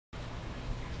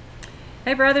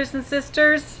Hey brothers and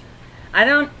sisters, I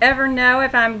don't ever know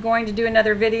if I'm going to do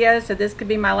another video, so this could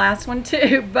be my last one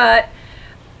too, but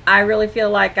I really feel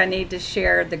like I need to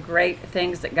share the great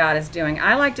things that God is doing.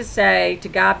 I like to say, to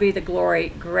God be the glory,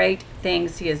 great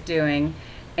things He is doing.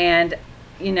 And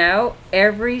you know,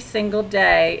 every single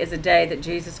day is a day that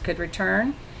Jesus could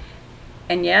return.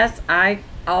 And yes, I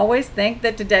always think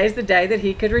that today's the day that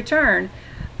He could return.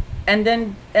 And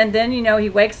then you know, He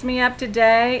wakes me up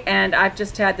today, and I've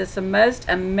just had this most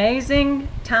amazing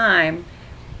time.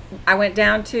 I went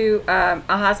down to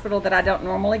a hospital that I don't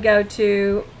normally go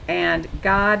to, and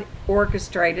God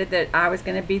orchestrated that I was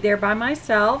going to be there by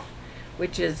myself,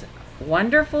 which is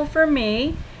wonderful for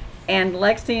me. And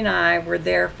Lexi and I were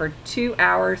there for 2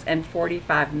 hours and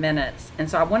 45 minutes. And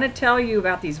so I want to tell you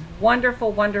about these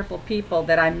wonderful, wonderful people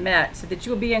that I met, so that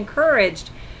you'll be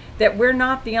encouraged that we're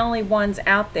not the only ones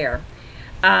out there.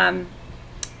 I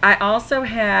also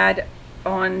had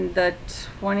on the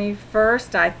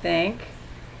 21st, I think,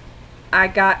 I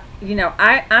got, you know,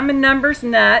 I'm a numbers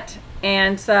nut,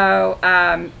 and so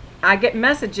I get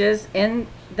messages in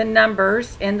the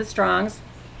numbers, in the Strongs.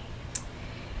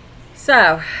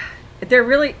 So they're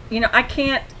really, you know, I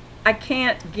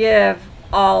can't give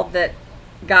all that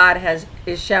God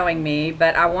is showing me,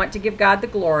 but I want to give God the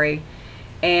glory.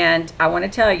 And I want to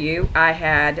tell you, I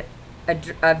had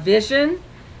a vision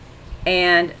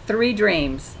and 3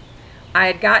 dreams. I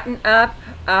had gotten up,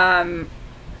 I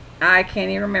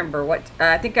can't even remember what,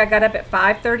 I think I got up at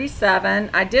 5:37.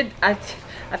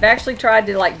 I've actually tried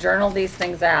to like journal these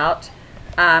things out.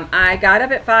 I got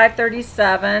up at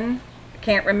 5:37.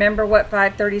 Can't remember what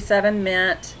 5:37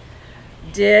 meant.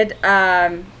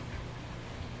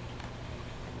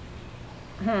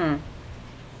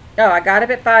 Oh, I got up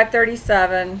at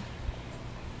 5:37.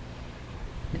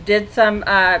 Did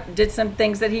some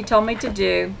things that He told me to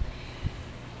do,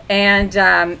 and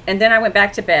then I went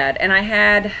back to bed. And I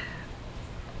had,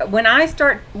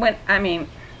 I mean,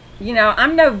 you know,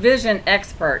 I'm no vision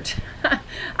expert.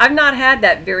 I've not had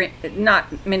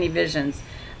not many visions,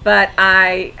 but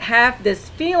I have this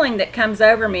feeling that comes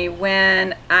over me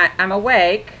when I'm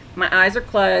awake. My eyes are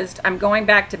closed. I'm going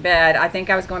back to bed. I think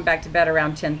I was going back to bed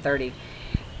around 10:30.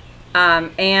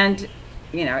 And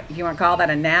you know, you want to call that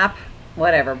a nap,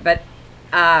 whatever, but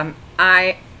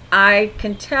I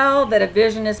can tell that a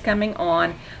vision is coming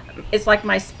on. It's like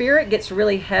my spirit gets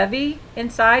really heavy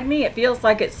inside me. It feels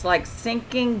like it's like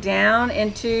sinking down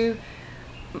into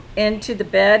the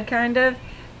bed, kind of.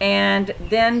 And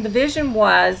then the vision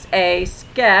was a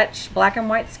sketch, black and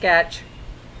white sketch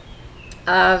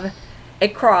of a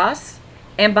cross,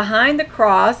 and behind the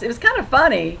cross, it was kind of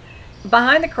funny,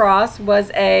 behind the cross was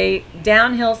a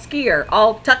downhill skier,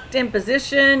 all tucked in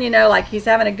position, you know, like he's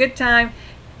having a good time.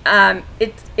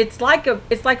 It's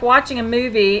like watching a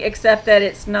movie, except that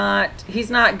he's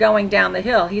not going down the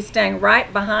hill. He's staying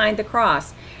right behind the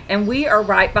cross, and we are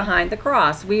right behind the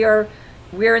cross. We're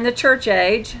in the church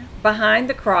age, behind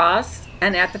the cross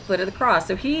and at the foot of the cross.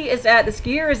 So the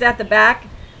skier is at the back,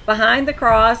 behind the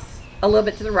cross, a little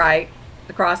bit to the right.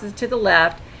 The cross is to the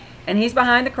left, and he's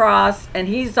behind the cross, and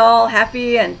he's all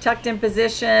happy and tucked in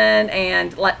position,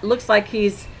 and looks like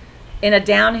he's in a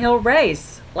downhill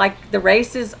race, like the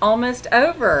race is almost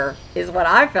over, is what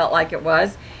I felt like it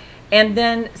was. And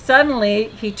then suddenly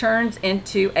he turns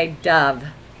into a dove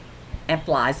and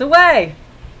flies away.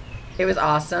 It was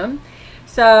awesome.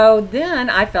 So then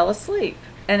I fell asleep,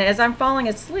 and as I'm falling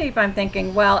asleep, I'm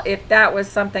thinking, well, if that was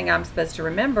something I'm supposed to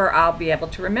remember, I'll be able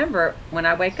to remember it when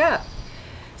I wake up.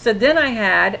 So then I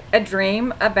had a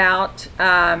dream about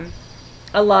a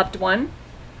loved one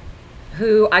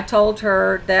who I told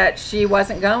her that she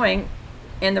wasn't going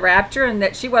in the rapture, and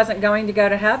that she wasn't going to go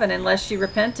to heaven unless she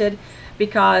repented,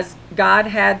 because God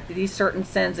had these certain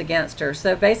sins against her.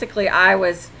 So basically I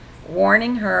was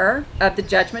warning her of the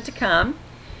judgment to come,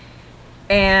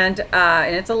 and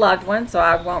it's a loved one, so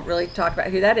I won't really talk about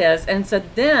who that is. And so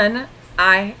then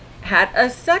I had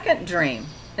a second dream.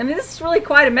 I mean, this is really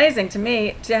quite amazing to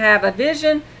me, to have a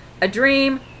vision, a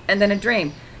dream, and then a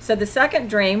dream. So the second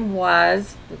dream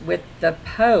was with the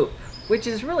Pope, which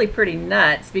is really pretty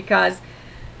nuts, because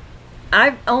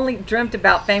I've only dreamt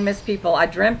about famous people. I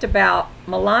dreamt about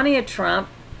Melania Trump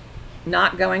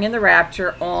not going in the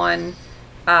rapture on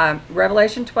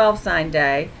Revelation 12 sign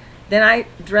day. Then I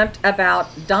dreamt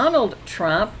about Donald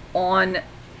Trump on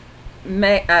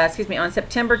on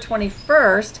September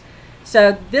 21st.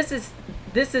 So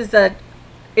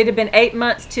it had been 8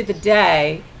 months to the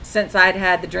day since I'd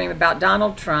had the dream about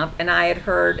Donald Trump, and I had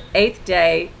heard 8th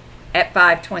day at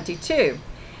 5:22.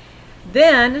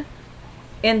 Then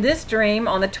in this dream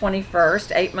on the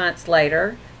 21st, 8 months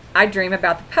later, I dream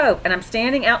about the Pope, and I'm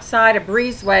standing outside a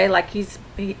breezeway, like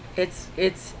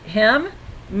it's him,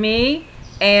 me,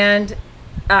 and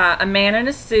a man in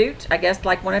a suit, I guess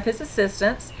like one of his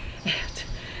assistants.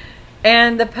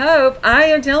 And the Pope, I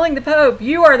am telling the Pope,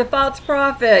 you are the false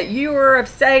prophet, you are of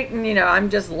Satan, you know, I'm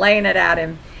just laying it at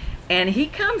him. And he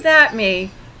comes at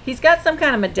me, he's got some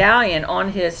kind of medallion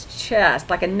on his chest,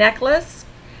 like a necklace,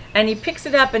 and he picks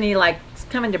it up and he like is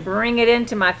coming to bring it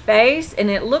into my face,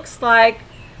 and it looks like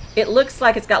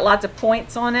it's got lots of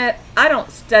points on it. I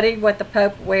don't study what the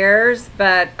Pope wears,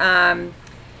 but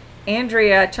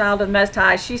Andrea, Child of the Most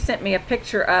High, she sent me a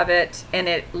picture of it, and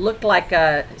it looked like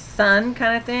a sun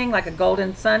kind of thing, like a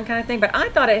golden sun kind of thing, but I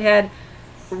thought it had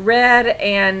red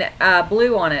and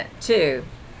blue on it too,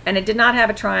 and it did not have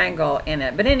a triangle in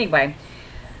it. But anyway,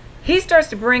 he starts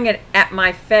to bring it at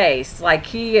my face, like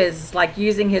he is like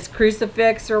using his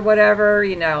crucifix or whatever,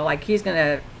 you know, like he's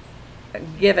gonna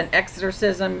give an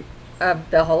exorcism of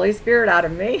the Holy Spirit out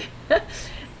of me.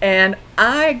 And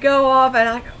I go off and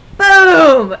I go,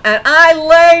 boom, and I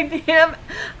laid him,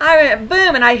 I went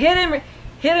boom, and I hit him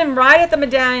right at the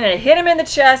medallion, and I hit him in the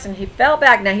chest, and he fell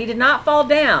back. Now, he did not fall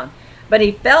down, but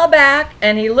he fell back,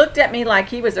 and he looked at me like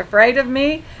he was afraid of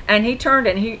me, and he turned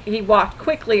and he walked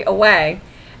quickly away.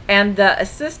 And the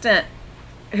assistant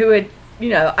who had, you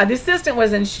know, the assistant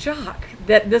was in shock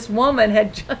that this woman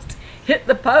had just hit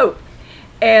the Pope.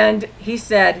 And he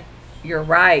said, "You're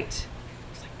right." I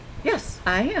was like, "Yes,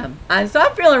 I am." And so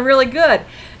I'm feeling really good.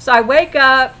 So I wake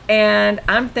up and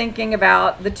I'm thinking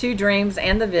about the 2 dreams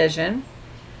and the vision.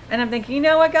 And I'm thinking, you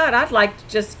know what, God, I'd like to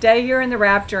just stay here in the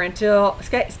rapture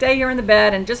stay here in the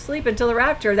bed and just sleep until the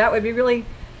rapture. That would be really,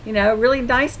 you know, really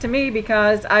nice to me,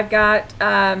 because I've got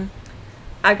a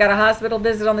hospital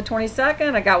visit on the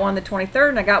 22nd, I got one on the 23rd,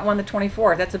 and I got one on the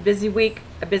 24th. That's a busy week,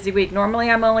 Normally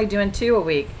I'm only doing 2 a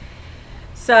week.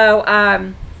 So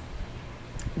so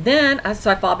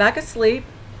I fall back asleep,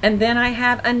 and then I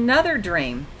have another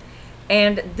dream.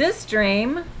 And this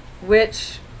dream,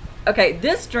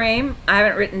 this dream I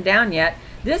haven't written down yet.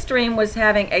 This dream was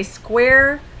having a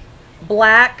square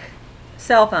black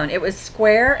cell phone. It was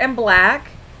square and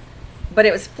black, but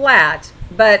it was flat.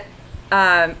 But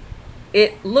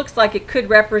it looks like it could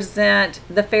represent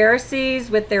the Pharisees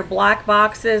with their black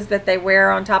boxes that they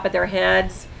wear on top of their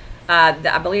heads.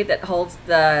 I believe that holds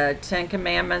the 10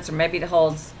 Commandments, or maybe it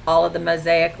holds all of the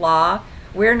Mosaic Law.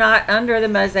 We're not under the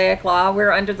Mosaic Law.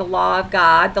 We're under the law of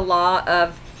God, the law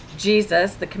of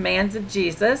Jesus, the commands of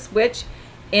Jesus, which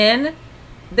in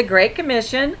the Great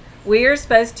Commission, we are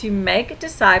supposed to make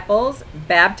disciples,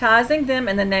 baptizing them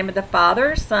in the name of the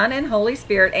Father, Son, and Holy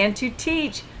Spirit, and to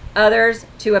teach others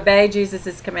to obey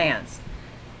Jesus' commands.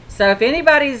 So if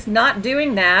anybody's not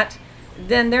doing that,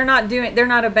 then they're not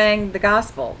obeying the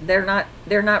gospel. They're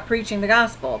not preaching the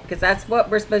gospel, because that's what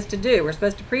we're supposed to do. We're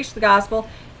supposed to preach the gospel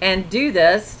and do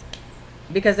this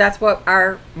because that's what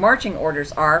our marching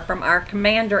orders are from our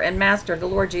commander and master, the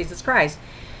Lord Jesus Christ.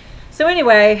 So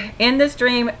anyway, in this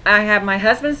dream, I have my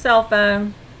husband's cell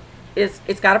phone.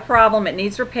 It's got a problem. It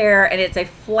needs repair, and it's a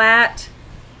flat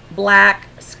black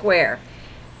square.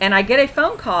 And I get a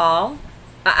phone call.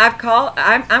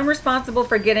 I'm responsible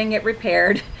for getting it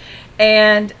repaired,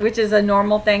 and which is a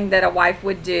normal thing that a wife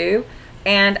would do.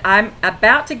 And I'm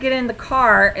about to get in the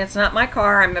car. It's not my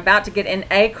car. I'm about to get in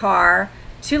a car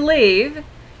to leave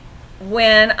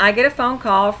when I get a phone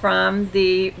call from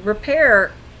the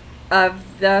repair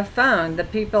of the phone,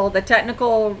 the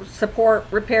technical support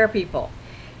repair people.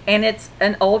 And it's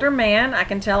an older man. I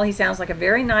can tell he sounds like a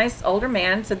very nice older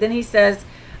man. So then he says,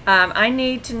 I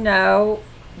need to know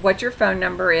what your phone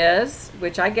number is,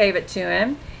 which I gave it to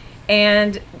him.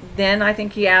 And then I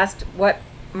think he asked what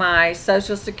my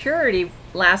Social Security,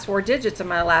 last 4 digits of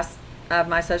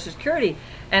my Social Security,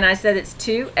 and I said it's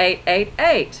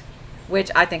 2888, which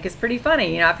I think is pretty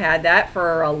funny. You know, I've had that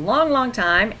for a long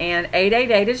time, and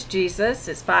 888 is Jesus.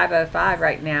 It's 505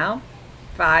 right now,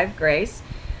 5 Grace.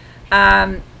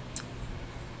 I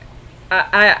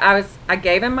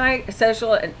gave him my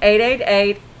social, and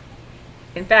 888.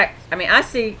 In fact, I mean, I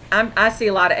see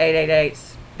a lot of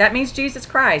 888s. That means Jesus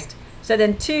Christ. So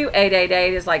then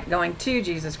 2888 is like going to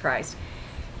Jesus Christ.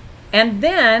 And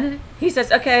then he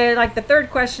says, okay, like the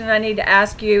third question I need to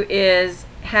ask you is,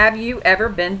 have you ever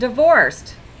been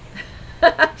divorced?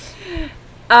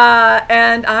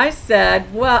 And I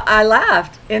said, well, I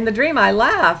laughed. In the dream, I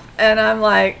laughed. And I'm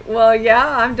like, well,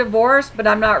 yeah, I'm divorced, but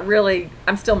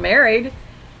I'm still married.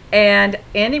 And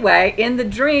anyway, in the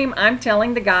dream, I'm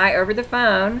telling the guy over the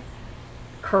phone,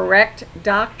 correct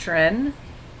doctrine,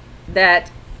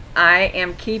 that I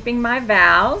am keeping my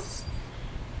vows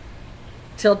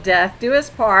till death do us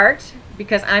part,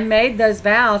 because I made those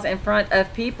vows in front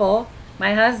of people,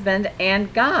 my husband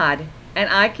and God, and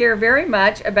I care very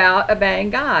much about obeying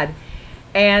God.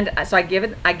 And so I give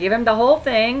him the whole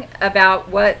thing about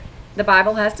what the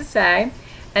Bible has to say,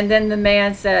 and then the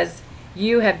man says,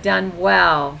 "You have done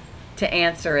well to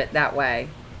answer it that way,"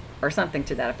 or something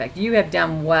to that effect. "You have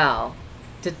done well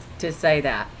to say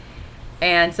that."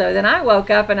 And so then I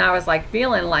woke up and I was like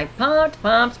feeling like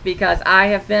pumped, because I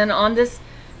have been on this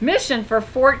mission for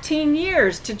 14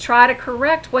 years to try to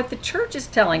correct what the church is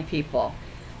telling people,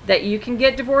 that you can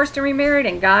get divorced and remarried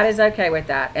and God is okay with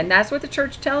that. And that's what the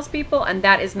church tells people, and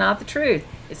that is not the truth.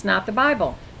 It's not the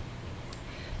Bible.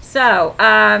 So,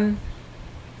 then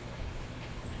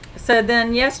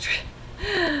yesterday,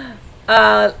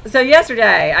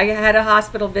 yesterday I had a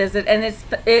hospital visit, and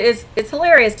it's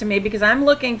hilarious to me because I'm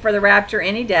looking for the rapture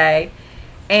any day,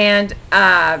 and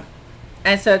so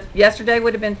yesterday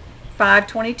would have been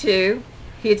 5/22.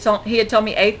 He had told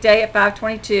me 8th day at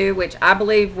 5/22, which I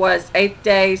believe was 8th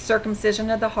day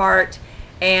circumcision of the heart,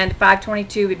 and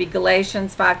 5/22 would be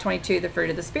Galatians 5:22, the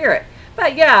fruit of the Spirit.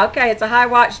 But yeah, okay, it's a high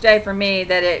watch day for me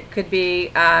that it could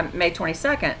be May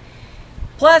 22nd.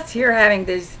 Plus, here having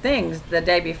these things the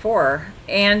day before,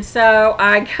 and so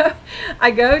I'm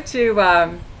going to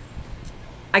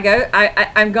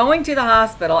the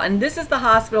hospital, and this is the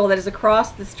hospital that is across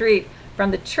the street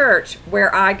from the church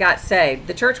where I got saved,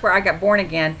 the church where I got born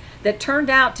again, that turned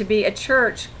out to be a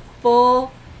church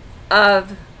full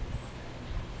of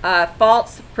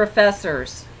false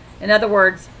professors. In other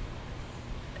words,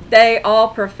 they all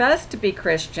professed to be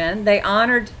Christian. They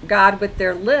honored God with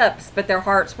their lips, but their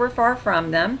hearts were far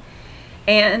from them.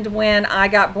 And when I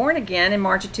got born again in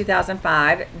March of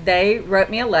 2005, they wrote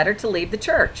me a letter to leave the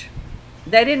church.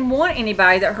 They didn't want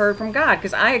anybody that heard from God,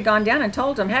 because I had gone down and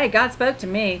told them, hey, God spoke to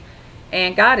me,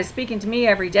 and God is speaking to me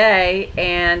every day,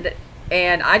 and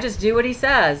I just do what he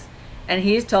says. And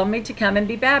he's told me to come and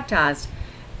be baptized.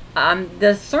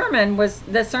 The sermon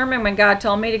when God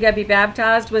told me to go be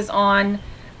baptized was on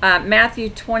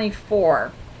Matthew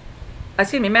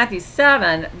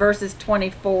 7 verses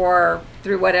 24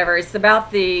 through whatever. It's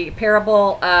about the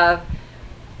parable of,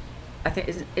 I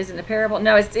think, isn't a parable?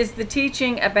 No, it's the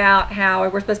teaching about how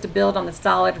we're supposed to build on the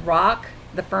solid rock,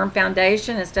 the firm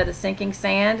foundation, instead of sinking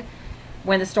sand.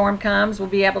 When the storm comes, we'll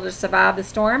be able to survive the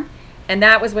storm. And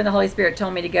that was when the Holy Spirit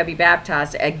told me to go be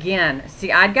baptized again.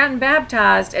 See, I'd gotten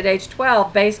baptized at age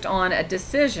 12 based on a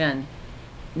decision,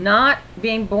 not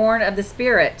being born of the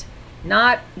Spirit,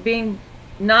 not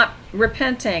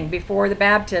repenting before the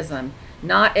baptism,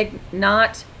 not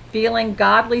feeling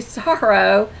godly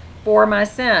sorrow for my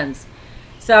sins.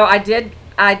 So I did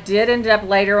end up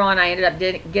later on, I ended up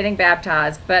getting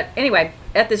baptized. But anyway,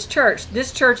 at this church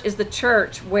is the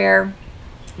church where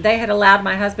they had allowed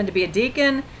my husband to be a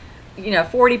deacon,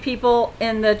 40 people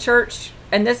in the church,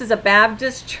 and this is a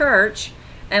Baptist church,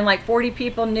 and like 40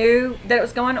 people knew that it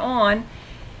was going on.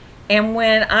 And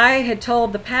when I had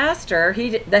told the pastor,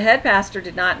 the head pastor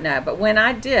did not know, but when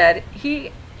I did,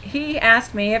 he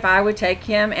asked me if I would take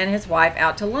him and his wife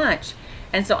out to lunch.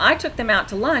 And so I took them out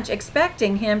to lunch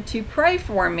expecting him to pray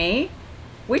for me,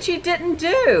 which he didn't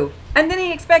do. And then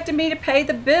he expected me to pay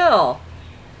the bill.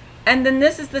 And then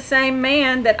this is the same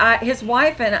man that his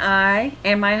wife and I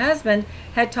and my husband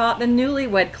had taught the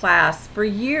newlywed class for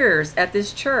years at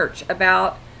this church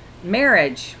about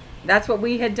marriage. That's what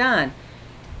we had done.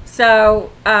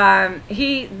 So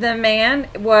the man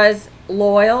was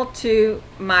loyal to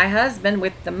my husband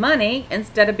with the money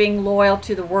instead of being loyal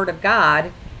to the Word of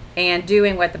God and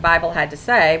doing what the Bible had to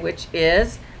say, which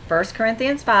is 1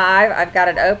 Corinthians 5. I've got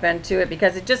it open to it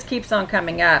because it just keeps on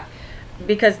coming up.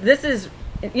 Because this is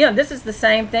the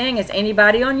same thing as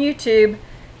anybody on YouTube.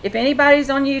 If anybody's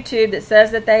on YouTube that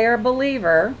says that they are a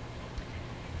believer,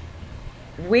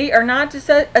 we are not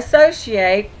to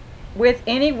associate with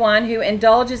anyone who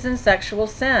indulges in sexual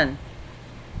sin.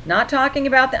 Not talking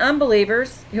about the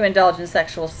unbelievers who indulge in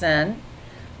sexual sin,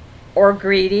 or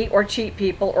greedy, or cheat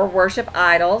people, or worship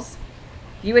idols.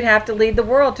 You would have to leave the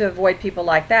world to avoid people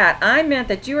like that. I meant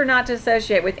that you are not to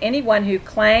associate with anyone who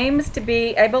claims to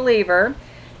be a believer,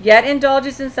 yet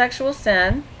indulges in sexual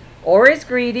sin, or is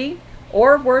greedy,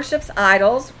 or worships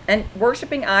idols. And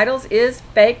worshiping idols is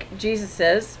fake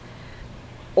Jesuses,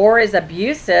 or is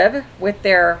abusive with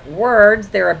their words.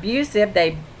 They're abusive.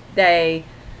 They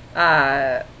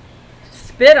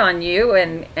spit on you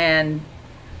and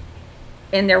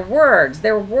in their words.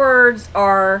 Their words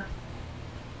are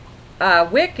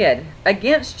wicked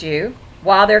against you.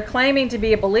 While they're claiming to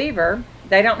be a believer,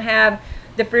 they don't have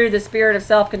the fruit of the Spirit of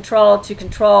self-control to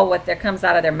control what comes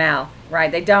out of their mouth,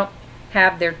 right? They don't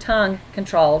have their tongue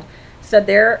controlled. So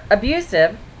they're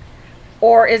abusive,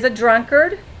 or is a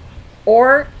drunkard,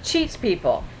 or cheats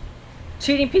people,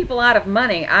 cheating people out of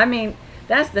money. I mean,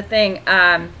 that's the thing.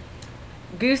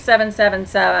 Goose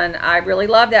 777, I really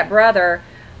love that brother,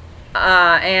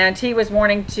 and he was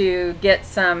wanting to get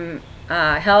some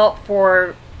help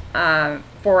for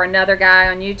another guy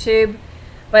on YouTube,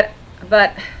 but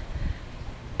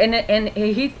and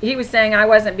he was saying I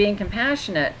wasn't being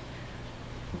compassionate.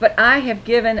 But I have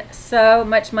given so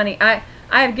much money. I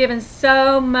have given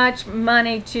so much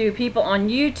money to people on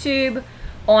YouTube,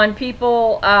 on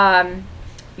people,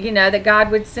 you know, that God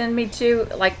would send me to,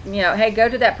 like, you know, hey, go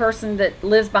to that person that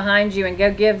lives behind you and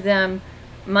go give them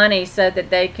money so that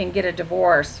they can get a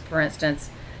divorce, for instance.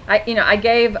 I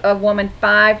gave a woman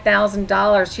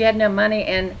 $5,000. She had no money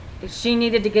and she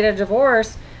needed to get a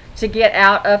divorce to get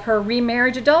out of her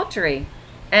remarriage adultery.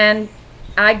 And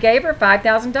I gave her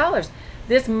 $5,000.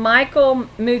 This Michael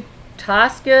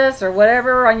Mutaskas or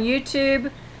whatever on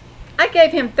YouTube, I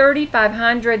gave him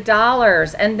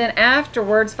 $3,500, and then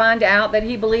afterwards find out that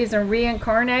he believes in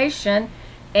reincarnation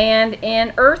and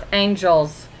in earth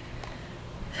angels.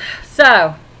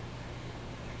 So,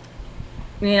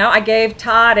 you know, I gave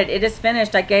Todd at It Is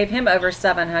Finished, I gave him over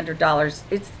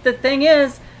 $700. The thing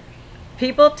is,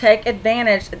 people take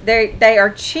advantage. They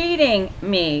are cheating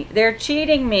me. They're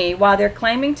cheating me while they're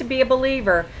claiming to be a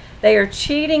believer. They are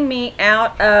cheating me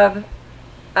out of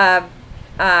my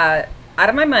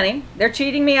money. They're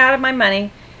cheating me out of my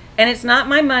money, and it's not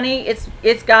my money.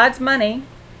 It's God's money.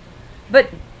 But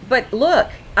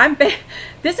look,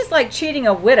 this is like cheating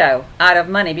a widow out of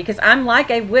money, because I'm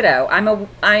like a widow. I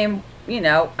am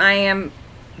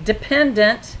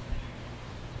dependent.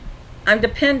 I'm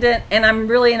dependent, and I'm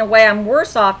really, in a way, I'm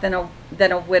worse off than a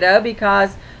widow,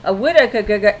 because a widow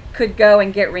could go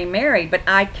and get remarried, but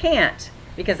I can't,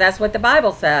 because that's what the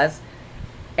Bible says.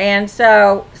 And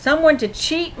so someone to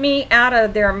cheat me out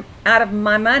of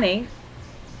my money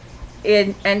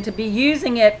and to be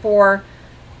using it for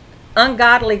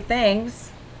ungodly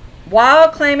things while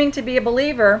claiming to be a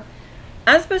believer,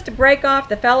 I'm supposed to break off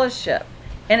the fellowship.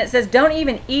 And it says don't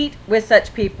even eat with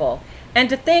such people. And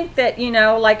to think that, you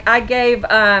know, like I gave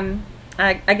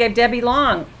Debbie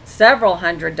Long several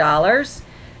 $100s,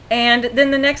 and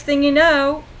then the next thing you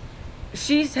know,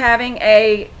 she's having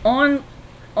a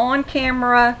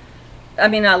on-camera,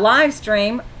 a live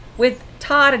stream with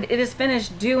Todd at It Is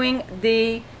Finished doing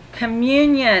the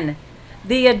communion.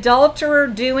 The adulterer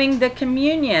doing the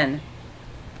communion.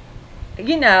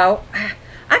 You know,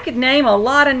 I could name a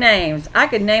lot of names.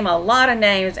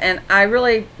 And I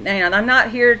really, I'm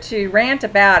not here to rant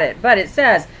about it, but it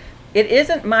says, it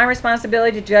isn't my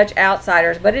responsibility to judge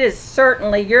outsiders, but it is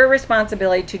certainly your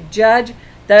responsibility to judge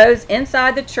those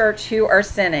inside the church who are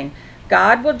sinning.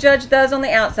 God will judge those on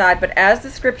the outside, but as the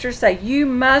scriptures say, you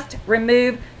must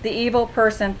remove the evil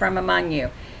person from among you.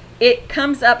 It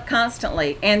comes up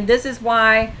constantly, and this is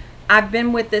why I've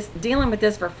been dealing with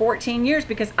this for 14 years,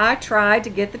 because I tried to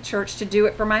get the church to do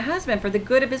it for my husband, for the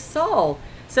good of his soul,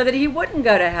 so that he wouldn't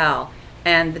go to hell.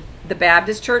 And the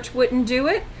Baptist church wouldn't do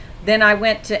it. Then I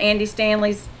went to Andy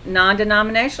Stanley's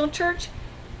non-denominational church.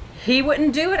 He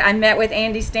wouldn't do it. I met with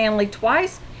Andy Stanley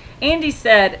twice. Andy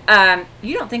said,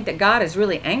 you don't think that God is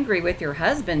really angry with your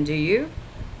husband, do you?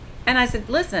 And I said,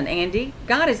 listen, Andy,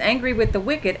 God is angry with the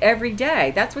wicked every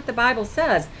day. That's what the Bible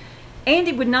says.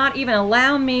 Andy would not even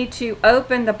allow me to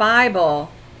open the Bible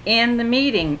in the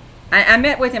meeting. I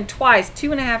met with him twice,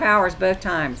 2.5 hours both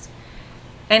times.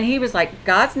 And he was like,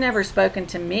 God's never spoken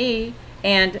to me,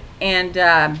 and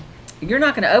you're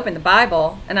not going to open the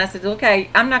Bible. And I said,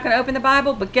 okay, I'm not going to open the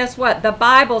Bible, but guess what? The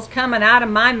Bible's coming out of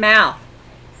my mouth.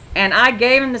 And I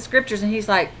gave him the scriptures, and he's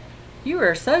like, you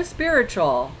are so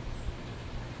spiritual.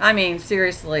 I mean,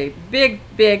 seriously, big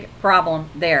problem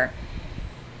there.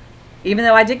 Even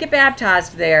though I did get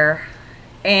baptized there,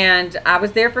 and I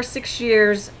was there for 6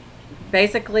 years,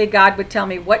 basically God would tell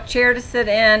me what chair to sit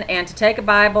in and to take a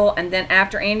Bible, and then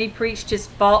after Andy preached his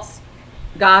false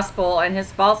gospel and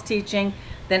his false teaching,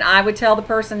 then I would tell the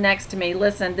person next to me,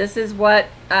 listen, this is what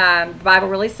the Bible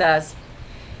really says.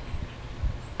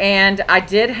 And I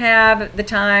did have the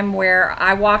time where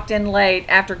I walked in late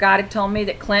after God had told me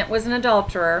that Clint was an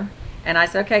adulterer, and I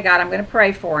said, okay, God, I'm going to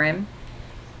pray for him.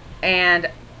 And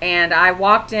I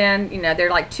walked in, you know, there are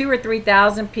like 2,000 or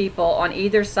 3,000 people on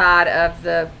either side of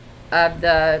the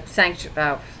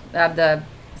sanctuary,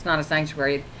 it's not a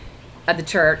sanctuary, of the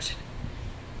church.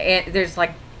 And there's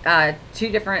like 2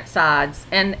 different sides,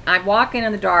 and I walk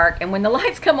in the dark, and when the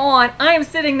lights come on, I am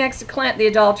sitting next to Clint the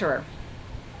adulterer.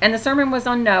 And the sermon was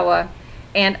on Noah,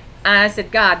 and I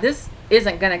said, God, this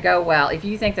isn't going to go well if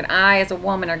you think that I as a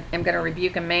woman am going to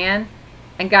rebuke a man.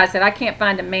 And God said, I can't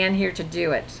find a man here to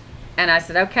do it. And I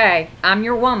said, okay, I'm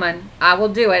your woman. I will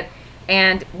do it.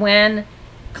 And when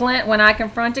I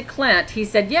confronted Clint, he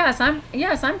said, yes, I'm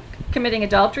committing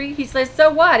adultery. He says,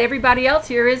 so what? Everybody else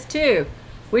here is too,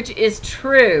 which is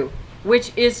true,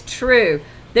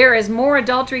 There is more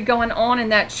adultery going on in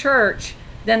that church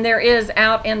than there is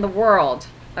out in the world,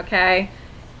 okay?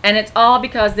 And it's all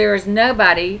because there is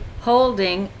nobody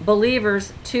holding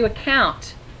believers to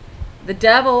account. The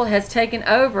devil has taken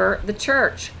over the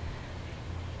church.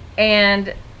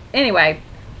 And anyway,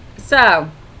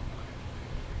 so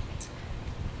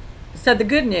the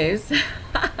good news,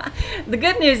 the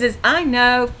good news is I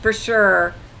know for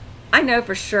sure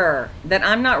that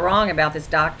I'm not wrong about this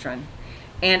doctrine.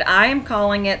 And I am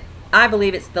calling it, I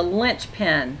believe it's the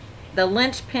linchpin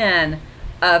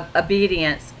of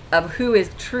obedience, of who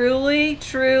is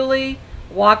truly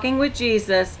walking with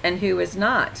Jesus and who is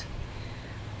not.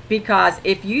 Because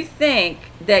if you think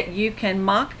that you can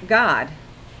mock God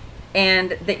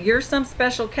and that you're some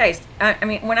special case, I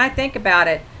mean, when I think about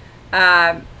it,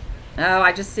 I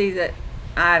just see that,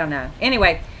 I don't know.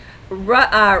 Anyway,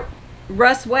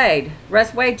 Russ Wade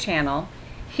channel,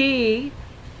 he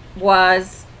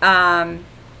was, I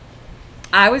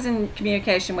was in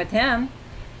communication with him,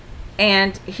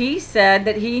 and he said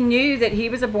that he knew that he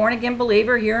was a born again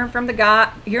believer, hearing from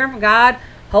God,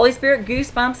 Holy Spirit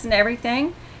goosebumps and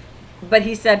everything. But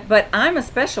he said, but I'm a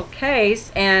special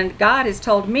case, and God has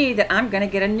told me that I'm going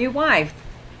to get a new wife.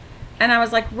 And I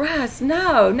was like, Russ,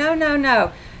 no.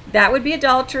 That would be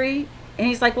adultery. And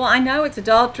he's like, well, I know it's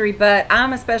adultery, but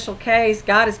I'm a special case.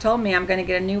 God has told me I'm going to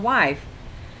get a new wife.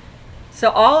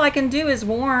 So all I can do is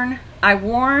warn. I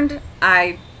warned.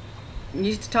 I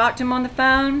used to talk to him on the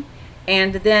phone.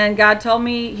 And then God told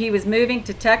me he was moving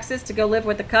to Texas to go live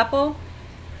with a couple.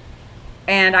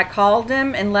 And I called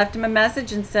him and left him a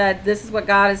message and said, this is what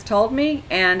God has told me.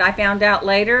 And I found out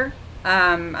later,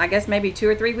 I guess maybe 2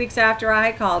 or 3 weeks after I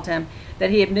had called him,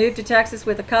 that he had moved to Texas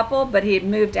with a couple, but he had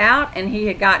moved out and he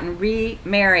had gotten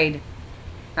remarried.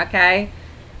 Okay?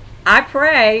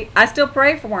 I still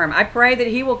pray for him. I pray that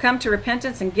he will come to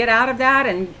repentance and get out of that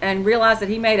and realize that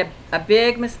he made a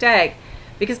big mistake.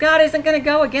 Because God isn't going to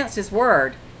go against his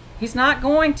word. He's not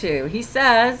going to. He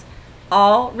says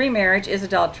all remarriage is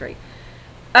adultery.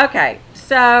 Okay,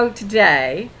 so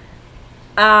today,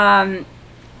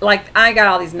 like I got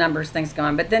all these numbers things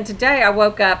going, but then today I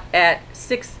woke up at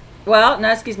 6, well,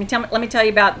 no, excuse me, let me tell you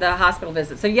about the hospital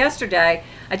visit. So yesterday,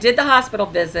 I did the hospital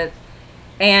visit,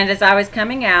 and as I was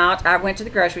coming out, I went to the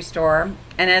grocery store,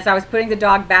 and as I was putting the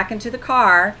dog back into the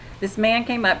car, this man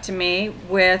came up to me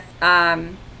with,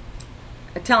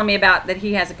 telling me about that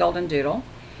he has a golden doodle.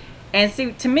 And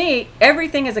see, to me,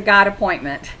 everything is a God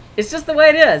appointment. It's just the way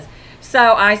it is.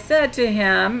 So I said to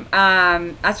him,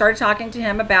 I started talking to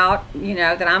him about, you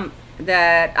know,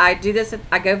 that I do this,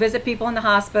 I go visit people in the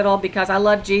hospital because I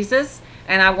love Jesus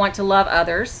and I want to love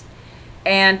others.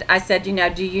 And I said, you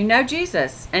know, do you know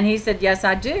Jesus? And he said, yes,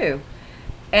 I do.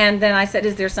 And then I said,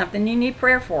 is there something you need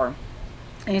prayer for?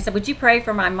 And he said, would you pray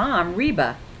for my mom,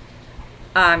 Reba?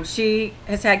 She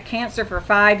has had cancer for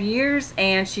 5 years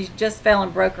and she just fell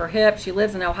and broke her hip. She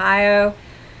lives in Ohio.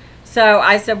 So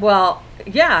I said, well,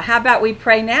 yeah, how about we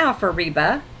pray now for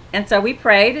Reba? And so we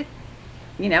prayed,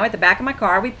 you know, at the back of my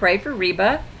car, we prayed for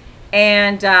Reba.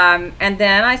 And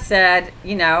then I said,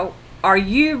 you know, are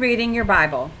you reading your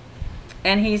Bible?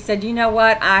 And he said, you know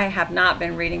what? I have not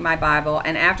been reading my Bible.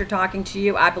 And after talking to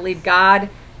you, I believe God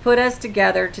put us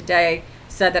together today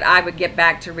so that I would get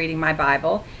back to reading my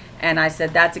Bible. And I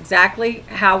said, that's exactly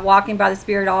how walking by the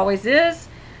Spirit always is.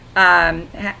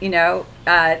 You know,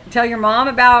 tell your mom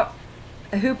about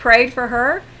who prayed for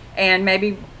her, and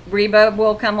maybe Reba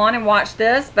will come on and watch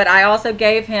this. But I also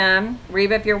gave him,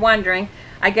 Reba, if you're wondering,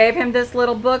 I gave him this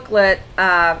little booklet,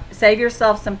 Save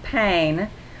Yourself Some Pain,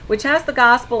 which has the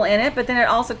gospel in it, but then it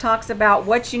also talks about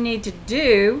what you need to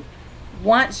do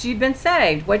once you've been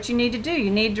saved. What you need to do.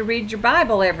 You need to read your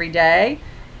Bible every day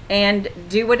and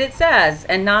do what it says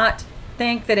and not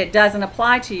think that it doesn't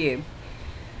apply to you.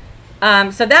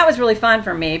 So that was really fun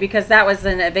for me because that was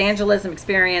an evangelism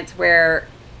experience where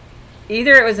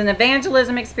either it was an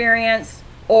evangelism experience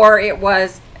or it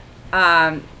was,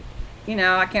 you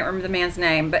know, I can't remember the man's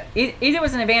name, but either it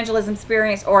was an evangelism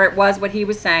experience or it was what he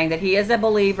was saying, that he is a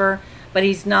believer, but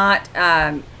he's not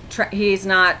as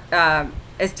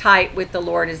tight with the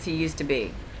Lord as he used to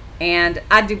be. And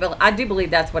I do believe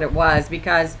that's what it was,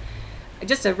 because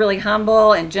just a really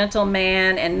humble and gentle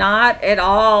man, and not at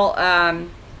all,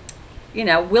 you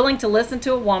know, willing to listen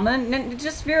to a woman, and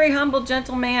just very humble,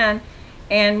 gentle man.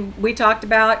 And we talked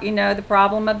about, you know, the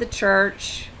problem of the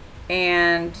church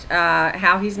and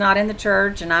how he's not in the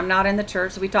church and I'm not in the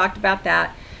church. So we talked about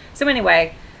that. So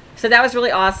anyway, so that was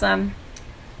really awesome.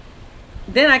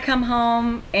 Then I come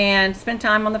home and spend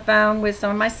time on the phone with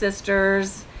some of my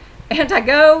sisters, and I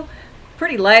go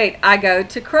pretty late. I go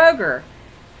to Kroger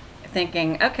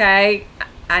thinking, okay,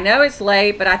 I know it's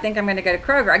late, but I think I'm going to go to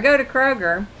Kroger. I go to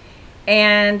Kroger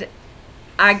and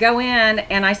I go in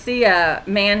and I see a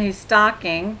man who's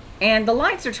stocking and the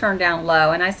lights are turned down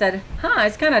low. And I said,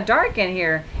 it's kind of dark in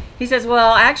here. He says,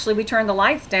 well, actually we turn the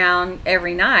lights down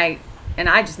every night, and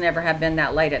I just never have been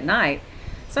that late at night.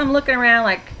 So I'm looking around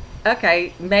like,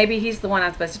 okay, maybe he's the one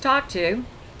I'm supposed to talk to.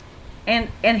 And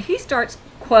he starts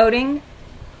quoting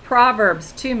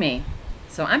Proverbs to me.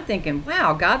 So I'm thinking,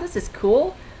 wow, God, this is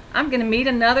cool. I'm going to meet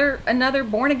another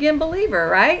born-again believer,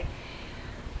 right?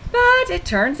 But it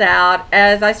turns out,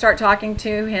 as I start talking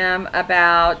to him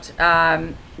about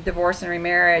divorce and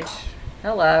remarriage,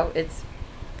 hello, it's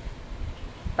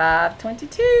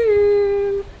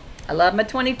 5:22. I love my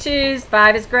 22s.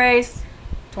 5 is grace.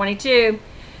 22.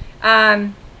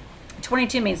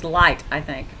 22 means light, I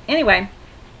think. Anyway,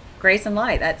 grace and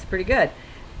light, that's pretty good.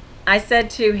 I said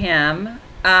to him,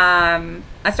 I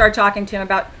started talking to him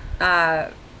about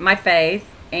my faith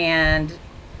and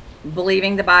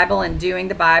believing the Bible and doing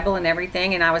the Bible and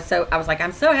everything. And I was like,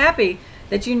 I'm so happy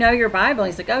that you know your Bible.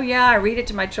 He's like, oh yeah, I read it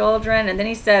to my children. And then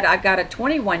he said, I've got a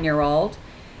 21-year-old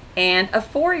and a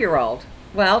 4-year-old.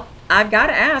 Well, I've got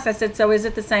to ask. I said, so is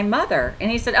it the same mother?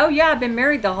 And he said, oh yeah, I've been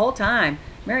married the whole time.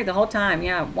 Married the whole time.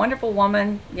 Yeah, wonderful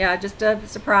woman. Yeah, just a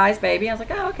surprise baby. I was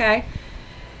like, oh, okay.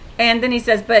 And then he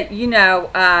says, but you know,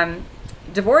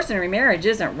 divorce and remarriage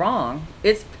isn't wrong.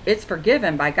 It's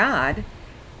forgiven by God.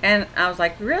 And I was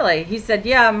like, really? He said,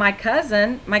 yeah, my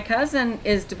cousin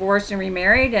is divorced and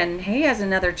remarried, and he has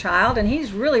another child, and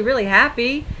he's really, really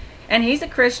happy. And he's a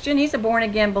Christian. He's a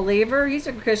born-again believer. He's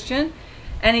a Christian.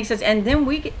 And he says, and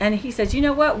he says, you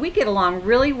know what? We get along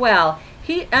really well.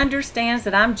 He understands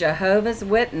that I'm Jehovah's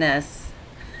Witness.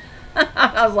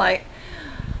 I was like,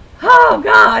 oh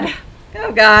God,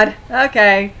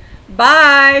 okay,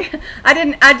 bye.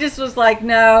 I just was like,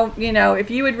 no, you know, if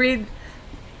you would read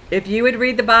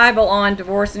the Bible on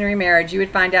divorce and remarriage, you would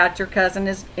find out your cousin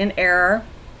is in error.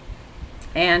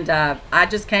 And I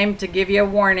just came to give you a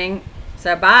warning.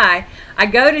 So bye. I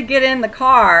go to get in the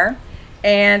car,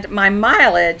 and my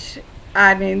mileage,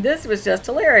 I mean, this was just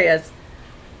hilarious.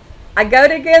 I go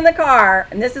to get in the car,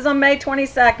 and this is on May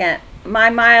 22nd. My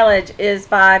mileage is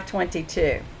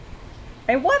 522.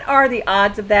 And what are the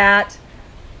odds of that?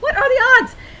 What are the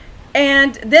odds?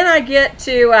 And then I get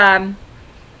to,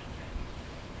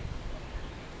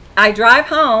 I drive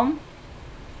home,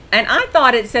 and I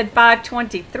thought it said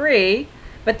 523,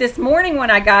 but this morning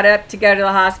when I got up to go to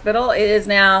the hospital, it is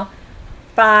now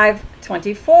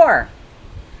 524.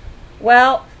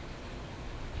 Well,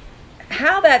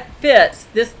 how that fits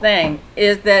this thing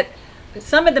is that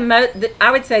some of I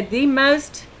would say the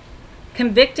most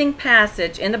convicting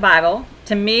passage in the Bible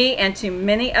to me and to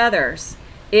many others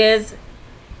is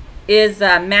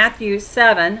Matthew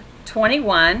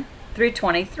 7:21 through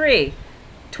 23.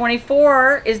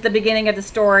 24 is the beginning of the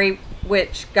story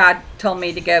which God told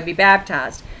me to go be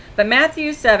baptized. But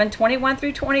Matthew 7:21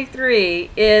 through 23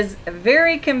 is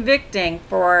very convicting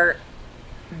for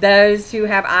those who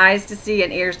have eyes to see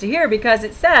and ears to hear, because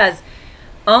it says,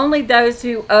 only those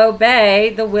who obey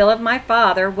the will of my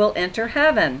Father will enter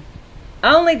heaven.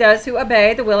 Only those who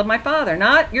obey the will of my Father,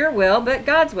 not your will, but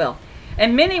God's will.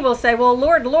 And many will say, well,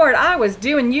 Lord, I was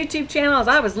doing YouTube channels.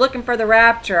 I was looking for the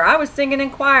rapture. I was singing in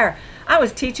choir. I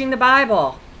was teaching the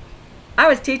Bible.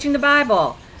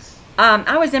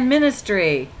 I was in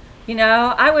ministry. You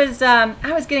know, I was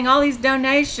getting all these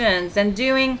donations and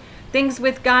doing things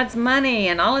with God's money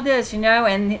and all of this, you know.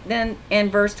 And then in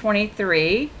verse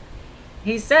 23,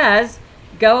 he says,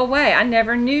 go away, I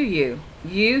never knew you,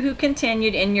 you who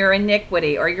continued in your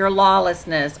iniquity or your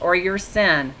lawlessness or your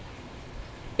sin.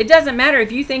 It doesn't matter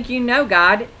if you think you know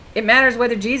God. It matters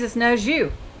whether Jesus knows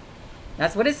you.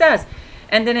 That's what it says.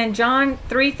 And then in John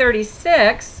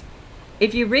 3:36,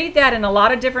 if you read that in a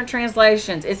lot of different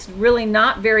translations, it's really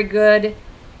not very good.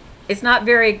 It's not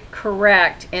very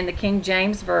correct in the King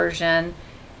James Version.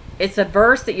 It's a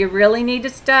verse that you really need to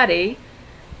study.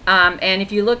 And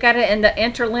if you look at it in the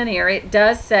interlinear, it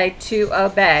does say to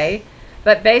obey.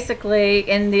 But basically,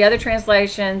 in the other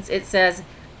translations, it says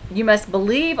you must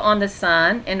believe on the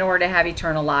Son in order to have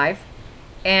eternal life.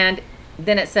 And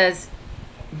then it says,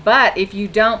 but if you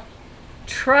don't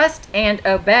trust and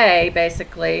obey,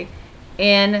 basically,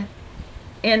 in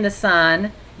the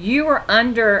Son, you are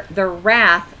under the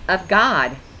wrath of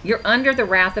God. You're under the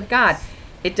wrath of God.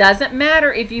 It doesn't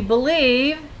matter if you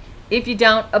believe if you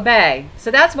don't obey. So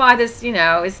that's why this,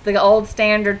 it's the old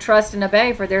standard trust and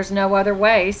obey, for there's no other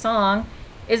way song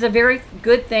is a very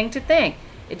good thing to think.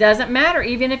 It doesn't matter,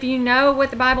 even if you know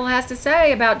what the Bible has to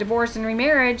say about divorce and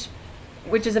remarriage,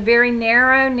 which is a very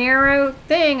narrow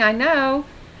thing, I know.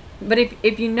 But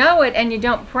if you know it and you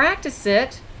don't practice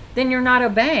it, then you're not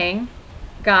obeying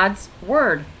God's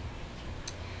word.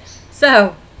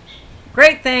 So,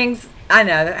 great things. I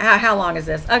know. How long is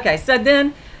this? Okay, so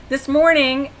then this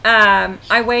morning,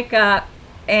 I wake up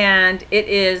and it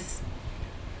is,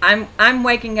 I'm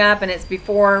waking up and it's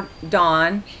before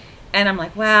dawn, and I'm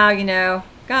like, wow,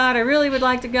 God, I really would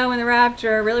like to go in the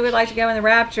rapture. I really would like to go in the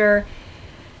rapture.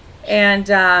 And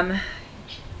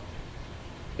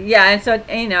yeah, and so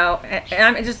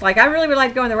I'm just like, I really would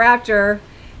like to go in the rapture.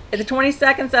 The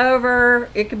 22nd's over.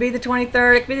 It could be the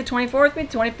 23rd. It could be the 24th. It could be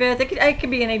the 25th. It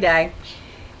could be any day.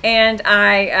 And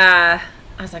I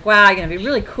was like, wow, it'd be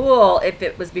really cool if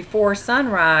it was before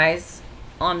sunrise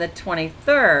on the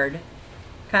 23rd,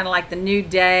 kind of like the new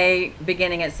day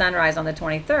beginning at sunrise on the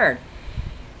 23rd.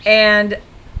 And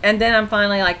then I'm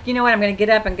finally like, you know what? I'm going to get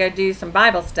up and go do some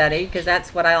Bible study, because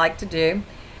that's what I like to do.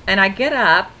 And I get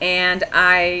up and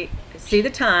I see the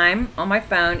time on my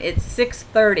phone. It's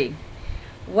 6:30.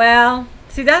 Well,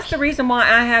 see, that's the reason why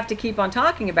I have to keep on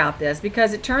talking about this,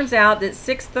 because it turns out that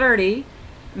 6:30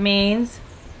 means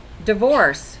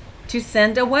divorce, to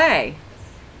send away.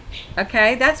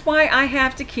 Okay, that's why I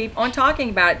have to keep on talking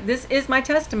about it. This is my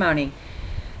testimony.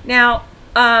 Now,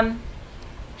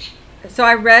 so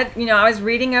I read, I was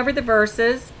reading over the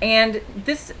verses, and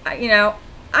this,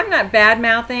 I'm not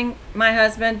bad-mouthing my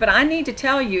husband, but I need to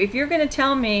tell you, if you're going to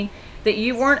tell me that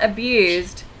you weren't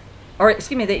abused, or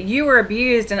excuse me, that you were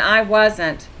abused and I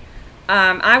wasn't,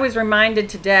 I was reminded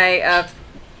today of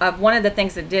one of the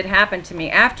things that did happen to me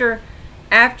after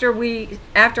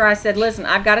I said, listen,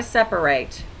 I've got to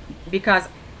separate, because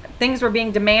things were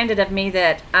being demanded of me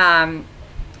that I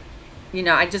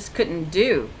just couldn't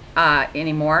do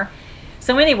anymore.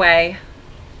 So anyway,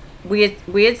 we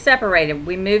had separated.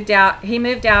 We moved out. He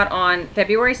moved out on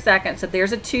February 2nd. So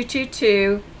there's a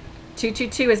 222.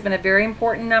 222 has been a very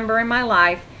important number in my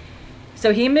life.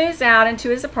 So he moves out into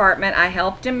his apartment. I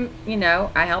helped him,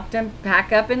 I helped him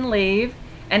pack up and leave.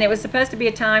 And it was supposed to be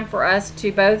a time for us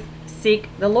to both seek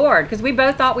the Lord, because we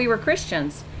both thought we were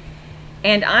Christians.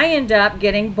 And I end up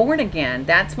getting born again.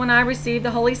 That's when I received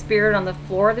the Holy Spirit on the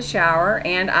floor of the shower,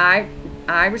 and I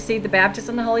received the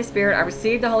baptism of the Holy Spirit. I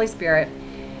received the Holy Spirit.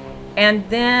 And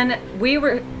then we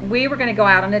were going to go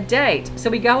out on a date. So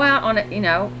we go out on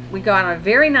a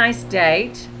very nice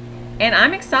date, and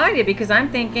I'm excited because I'm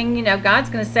thinking,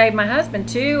 God's going to save my husband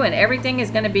too, and everything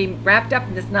is going to be wrapped up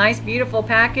in this nice, beautiful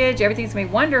package. Everything's going to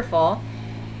be wonderful.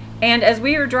 And as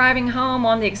we were driving home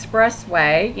on the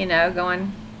expressway,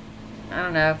 going, I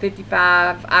don't know,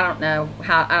 55, I don't know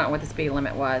what the speed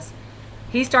limit was.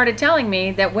 He started telling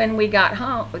me that when we got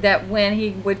home, that when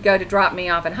he would go to drop me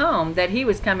off at home, that he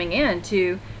was coming in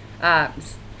to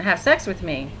have sex with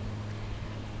me.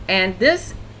 And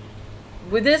this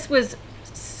was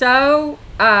so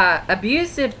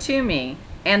abusive to me,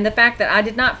 and the fact that I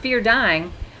did not fear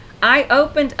dying, I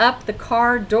opened up the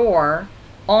car door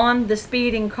on the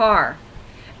speeding car.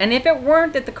 And if it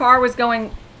weren't that the car was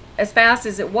going as fast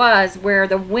as it was, where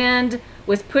the wind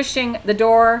was pushing the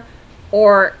door,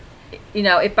 or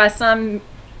if by some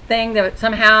thing that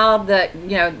somehow that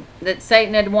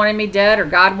Satan had wanted me dead, or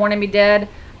God wanted me dead,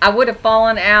 I would have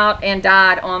fallen out and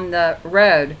died on the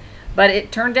road. But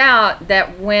it turned out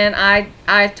that when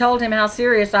I told him how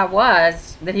serious I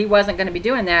was, that he wasn't going to be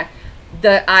doing that,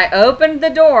 I opened the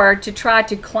door to try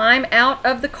to climb out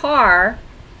of the car,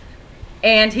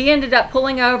 and he ended up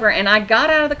pulling over, and I got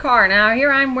out of the car. Now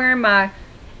here I'm wearing my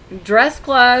dress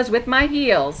clothes with my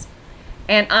heels,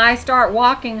 and I start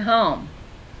walking home.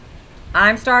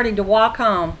 I'm starting to walk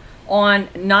home on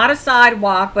not a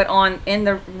sidewalk, but in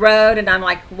the road, and I'm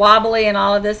like wobbly and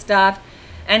all of this stuff.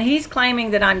 And he's claiming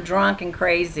that I'm drunk and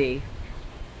crazy.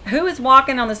 Who is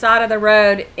walking on the side of the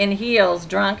road in heels,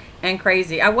 drunk and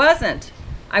crazy? I wasn't.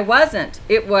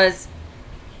 It was,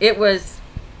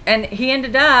 and he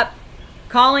ended up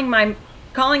calling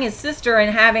his sister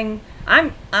and having,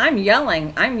 I'm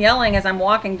yelling as I'm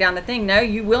walking down the thing. No,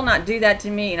 you will not do that to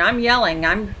me. And I'm yelling.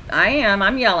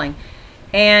 I'm yelling.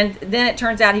 And then it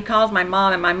turns out he calls my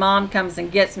mom, and my mom comes and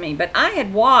gets me. But I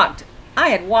had walked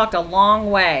a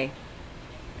long way.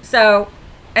 So,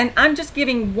 and I'm just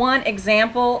giving one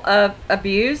example of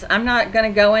abuse. I'm not going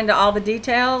to go into all the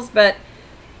details, but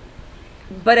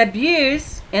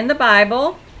abuse in the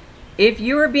Bible, if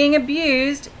you are being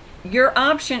abused, your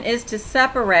option is to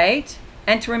separate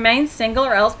and to remain single,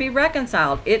 or else be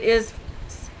reconciled. It is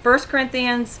 1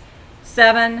 Corinthians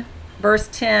 7, verse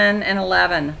 10 and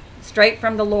 11, straight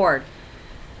from the Lord.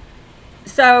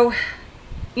 So,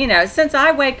 you know, since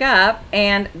I wake up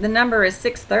and the number is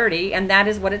 6:30 and that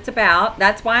is what it's about,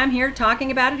 that's why I'm here talking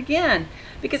about it again,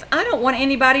 because I don't want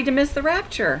anybody to miss the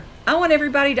rapture. I want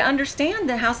everybody to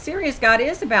understand how serious God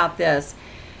is about this.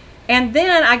 And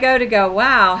then I go,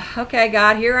 wow, okay,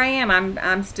 God, here I am.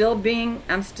 I'm still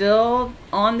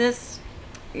on this,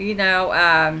 you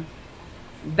know,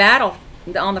 battle,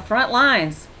 on the front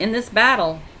lines in this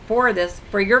battle for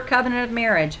your covenant of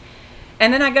marriage.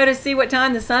 And then I go to see what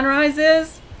time the sunrise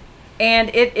is, and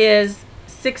it is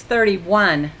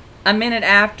 6:31, a minute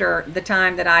after the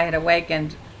time that I had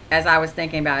awakened as I was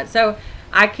thinking about it. So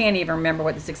I can't even remember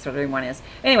what the 6:31 is.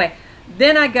 Anyway,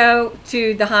 then I go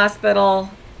to the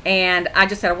hospital, and I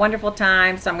just had a wonderful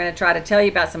time. So I'm going to try to tell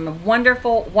you about some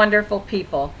wonderful, wonderful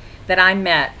people that I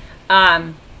met.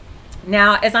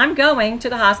 Now, as I'm going to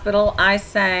the hospital, I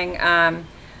sang,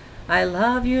 I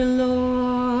love you,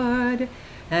 Lord,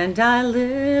 and I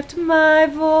lift my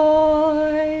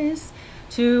voice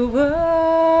to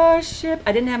worship.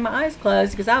 I didn't have my eyes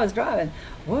closed because I was driving.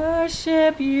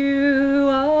 Worship you,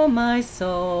 oh my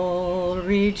soul,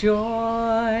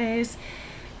 rejoice.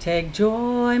 Take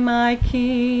joy, my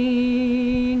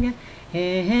King,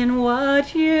 in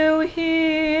what you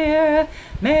hear.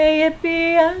 May it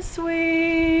be a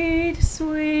sweet,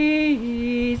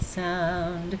 sweet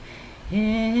sound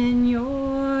in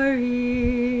your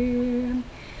ear.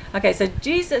 Okay, so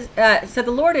so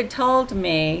the Lord had told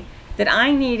me that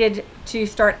I needed to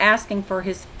start asking for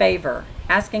his favor,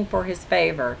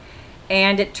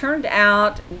 And it turned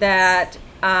out that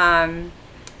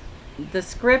the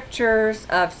scriptures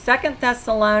of 2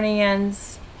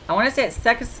 Thessalonians, I want to say it's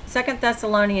 2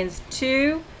 Thessalonians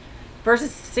 2,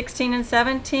 verses 16 and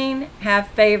 17 have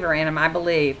favor in them, I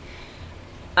believe.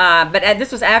 But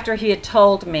this was after he had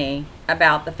told me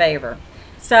about the favor.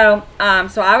 So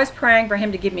I was praying for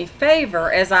him to give me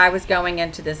favor as I was going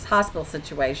into this hospital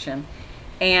situation.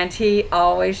 And he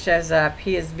always shows up.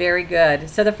 He is very good.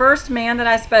 So the first man that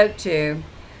I spoke to,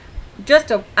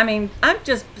 I'm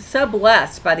just so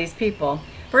blessed by these people.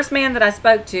 First man that I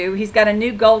spoke to, he's got a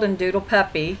new golden doodle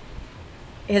puppy.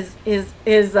 His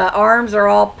arms are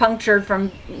all punctured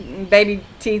from baby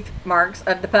teeth marks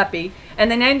of the puppy, and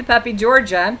they named the puppy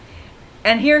Georgia.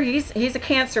 And here he's a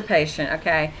cancer patient,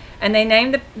 okay? And they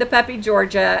named the puppy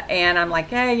Georgia, and I'm like,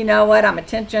 hey, you know what? I'm a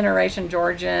 10th generation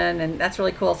Georgian, and that's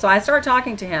really cool. So I started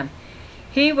talking to him.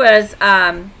 He was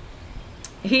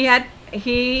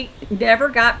he never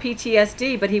got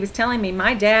PTSD, but he was telling me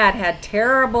my dad had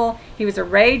he was a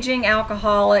raging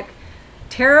alcoholic,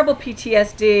 terrible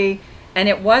PTSD. And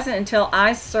it wasn't until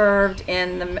I served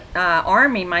in the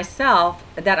Army myself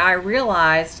that I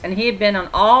realized, and he had been on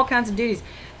all kinds of duties.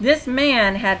 This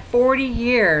man had 40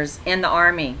 years in the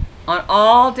Army on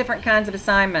all different kinds of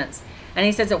assignments. And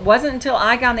he says it wasn't until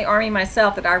I got in the Army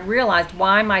myself that I realized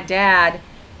why my dad,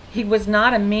 he was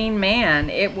not a mean man.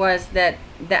 It was that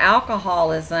the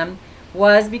alcoholism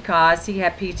was because he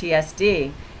had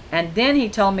PTSD. And then he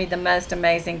told me the most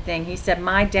amazing thing. He said,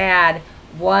 my dad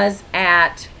was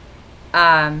at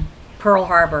Pearl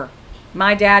Harbor.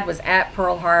 My dad was at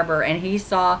Pearl Harbor, and he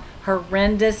saw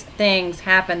horrendous things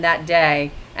happen that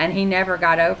day, and he never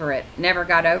got over it.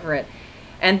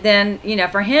 And then, you know,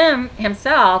 for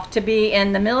himself to be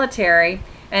in the military,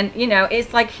 and, you know,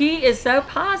 it's like he is so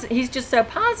positive. He's just so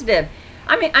positive.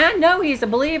 I mean, I know he's a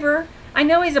believer.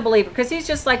 Because he's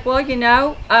just like, well, you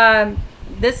know,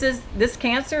 this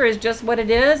cancer is just what it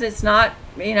is. It's not,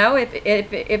 you know,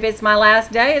 if it's my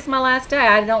last day, it's my last day.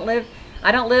 I don't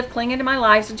live clinging to my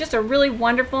life. So just a really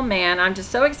wonderful man. I'm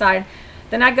just so excited.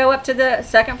 Then I go up to the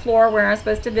second floor where I'm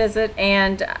supposed to visit,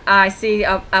 and I see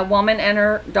a woman and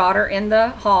her daughter in the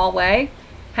hallway.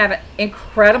 Have an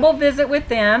incredible visit with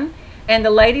them. And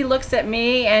the lady looks at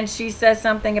me and she says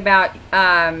something about,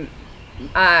 I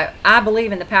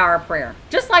believe in the power of prayer.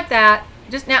 Just like that.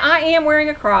 Just now, I am wearing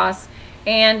a cross.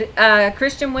 And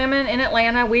Christian women in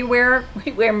Atlanta, we wear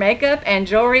makeup and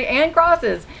jewelry and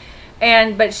crosses.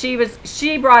 But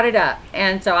she brought it up,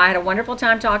 and so I had a wonderful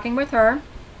time talking with her.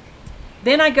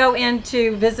 Then I go in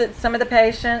to visit some of the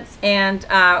patients, and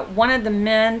one of the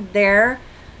men there,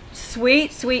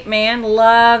 sweet man,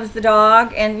 loves the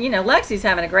dog, and you know, Lexi's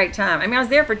having a great time. I mean, I was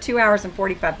there for 2 hours and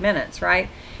 45 minutes, right?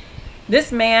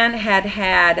 This man had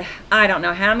I don't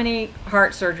know how many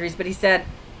heart surgeries, but he said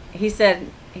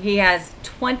he has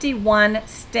 21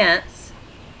 stents.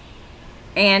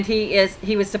 And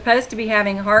he was supposed to be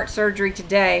having heart surgery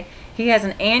today. He has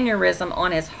an aneurysm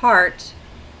on his heart,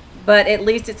 but at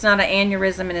least it's not an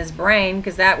aneurysm in his brain,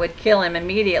 because that would kill him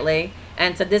immediately.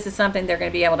 and so this is something they're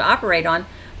going to be able to operate on.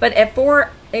 But at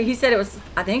 4, he said it was,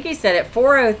 I think he said at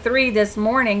 4:03 this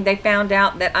morning, they found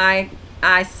out that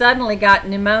I suddenly got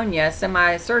pneumonia, so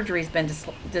my surgery's been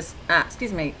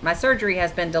my surgery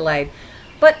has been delayed.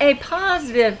 But a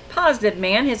positive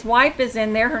man. His wife is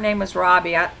in there. Her name was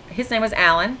Robbie. His name was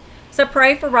Alan. So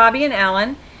pray for Robbie and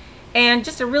Alan. And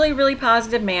just a really, really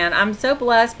positive man. I'm so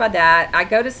blessed by that. I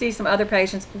go to see some other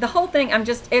patients. The whole thing,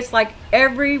 it's like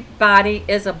everybody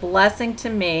is a blessing to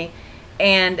me,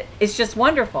 and it's just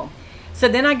wonderful. So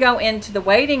then I go into the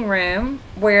waiting room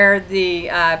where the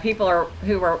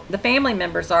the family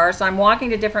members are. So I'm walking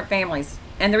to different families.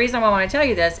 And the reason why I want to tell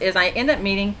you this is I end up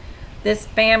meeting this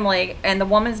family, and the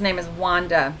woman's name is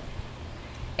Wanda.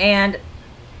 And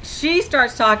she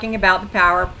starts talking about the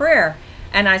power of prayer.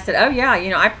 And I said, oh yeah,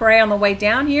 I pray on the way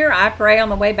down here. I pray on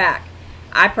the way back.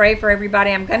 I pray for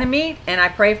everybody I'm going to meet, and I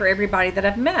pray for everybody that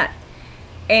I've met.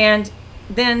 And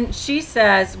then she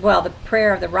says, well, the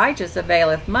prayer of the righteous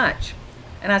availeth much.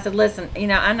 And I said, listen,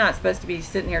 I'm not supposed to be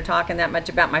sitting here talking that much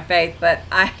about my faith, but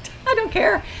I don't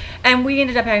care. And we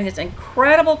ended up having this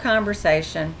incredible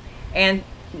conversation. And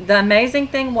the amazing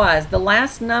thing was, the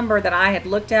last number that I had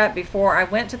looked at before I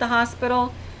went to the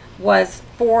hospital was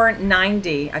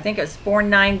 490. I think it was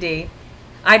 490.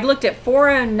 I'd looked at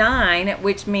 409,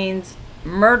 which means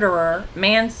murderer,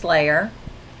 manslayer.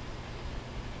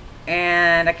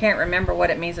 And I can't remember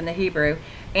what it means in the Hebrew.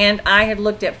 And I had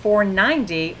looked at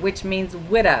 490, which means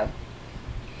widow.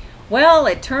 Well,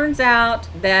 it turns out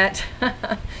that,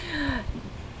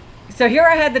 so here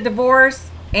I had the divorce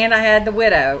and I had the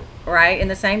widow, right, in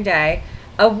the same day.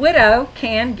 A widow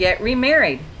can get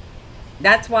remarried.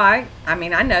 That's why, I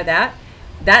know that.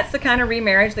 That's the kind of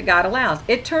remarriage that God allows.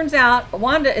 It turns out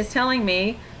Wanda is telling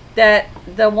me that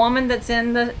the woman that's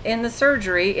in the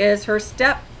surgery is her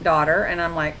stepdaughter, and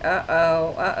I'm like,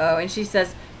 uh-oh. And she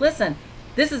says, listen,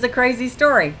 this is a crazy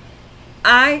story.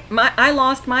 I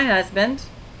lost my husband,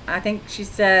 I think she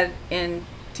said in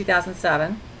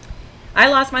 2007. I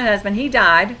lost my husband. He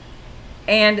died.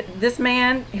 And this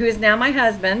man, who is now my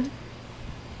husband,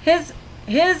 his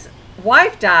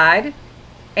wife died,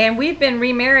 and we've been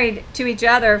remarried to each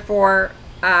other for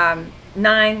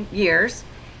 9 years.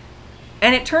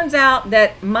 And it turns out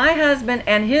that my husband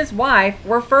and his wife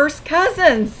were first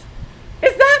cousins.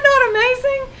 Is that not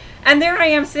amazing? And there I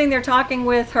am sitting there talking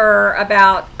with her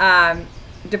about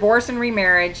divorce and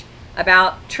remarriage,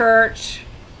 about church.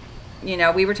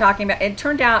 We were talking about, it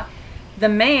turned out the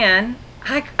man,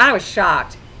 I was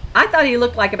shocked. I thought he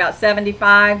looked like about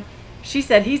 75. She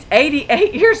said he's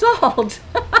 88 years old.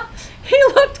 He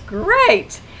looked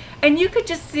great. And you could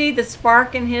just see the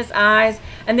spark in his eyes.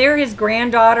 And there his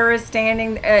granddaughter is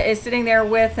sitting there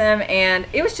with him. And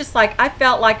it was just like, I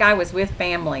felt like I was with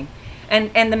family.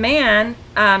 And the man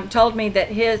told me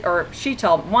that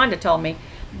Wanda told me,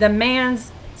 the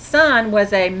man's son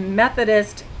was a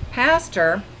Methodist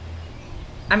pastor.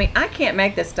 I can't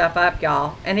make this stuff up,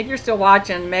 y'all. And if you're still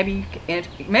watching, maybe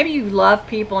you love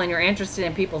people and you're interested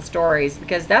in people's stories,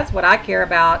 because that's what I care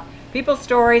about. People's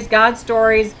stories, God's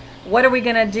stories. What are we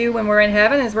going to do when we're in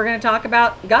heaven? Is we're going to talk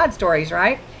about God's stories,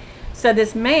 right? So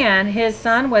this man, his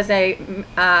son was a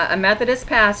Methodist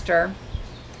pastor,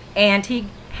 and he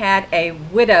had a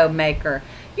widow maker.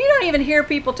 You don't even hear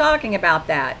people talking about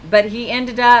that. But he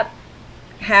ended up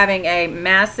having a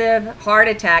massive heart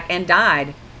attack and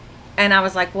died. And I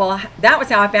was like, well, that was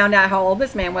how I found out how old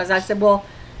this man was. I said, well,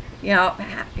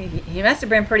 he must have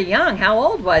been pretty young. How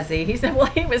old was he? He said, well,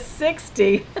 he was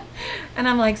 60. And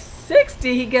I'm like,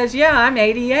 60? He goes, yeah, I'm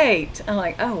 88. I'm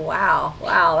like, oh, wow,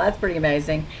 that's pretty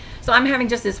amazing. So I'm having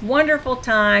just this wonderful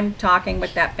time talking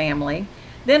with that family.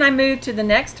 Then I moved to the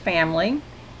next family,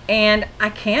 and I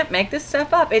can't make this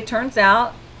stuff up. It turns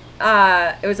out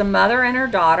it was a mother and her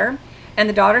daughter, and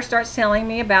the daughter starts telling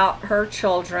me about her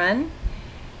children.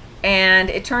 And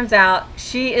it turns out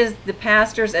she is the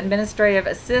pastor's administrative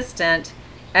assistant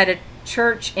at a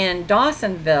church in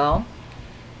Dawsonville.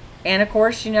 And of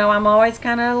course, I'm always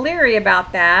kind of leery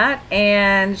about that.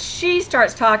 And she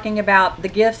starts talking about the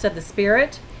gifts of the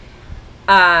Spirit,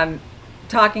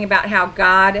 talking about how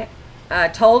God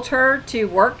told her to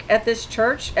work at this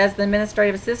church as the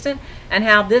administrative assistant, and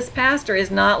how this pastor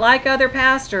is not like other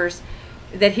pastors,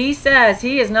 that he says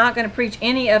he is not going to preach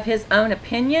any of his own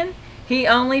opinion. He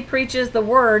only preaches the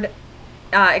word,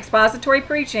 expository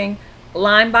preaching,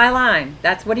 line by line.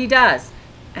 That's what he does.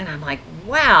 And I'm like,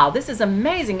 wow, this is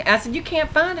amazing. I said, you can't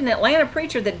find an Atlanta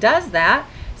preacher that does that.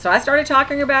 So I started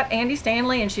talking about Andy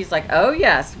Stanley, and she's like, oh,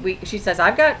 yes. She says,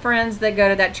 I've got friends that go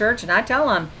to that church, and I tell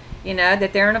them,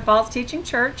 that they're in a false teaching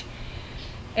church.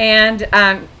 And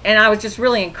I was just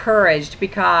really encouraged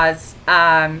because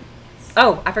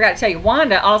Oh, I forgot to tell you,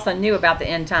 Wanda also knew about the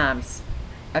end times.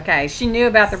 Okay, she knew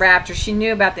about the rapture. She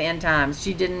knew about the end times.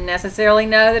 She didn't necessarily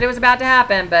know that it was about to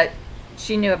happen, but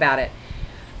she knew about it.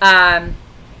 And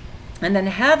then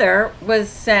Heather was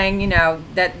saying,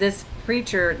 that this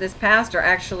preacher, this pastor,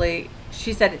 actually,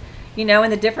 she said, in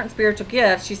the different spiritual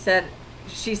gifts,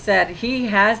 she said he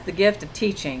has the gift of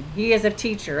teaching. He is a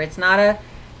teacher. It's not a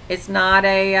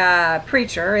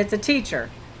preacher. It's a teacher,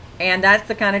 and that's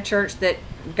the kind of church that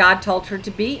God told her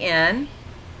to be in.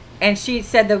 And she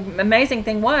said the amazing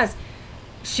thing was,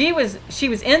 she was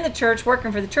in the church,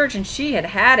 working for the church, and she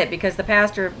had it because the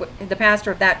pastor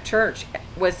of that church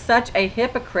was such a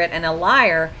hypocrite and a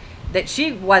liar that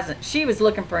she was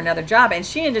looking for another job, and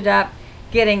she ended up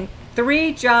getting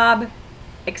 3 job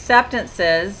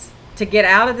acceptances to get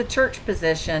out of the church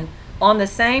position on the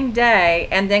same day.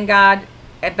 And then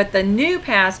but the new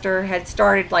pastor had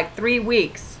started like 3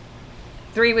 weeks.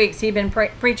 3 weeks he'd been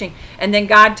preaching, and then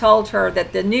God told her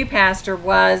that the new pastor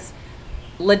was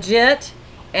legit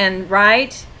and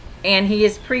right, and he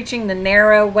is preaching the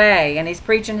narrow way, and he's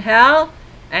preaching hell,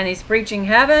 and he's preaching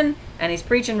heaven, and he's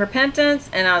preaching repentance.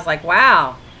 And I was like,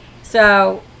 wow.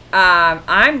 So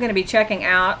I'm going to be checking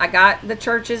out, I got the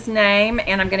church's name,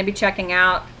 and I'm going to be checking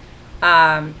out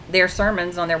their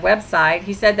sermons on their website.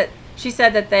 She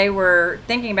said that they were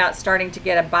thinking about starting to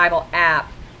get a Bible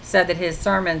app so that his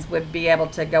sermons would be able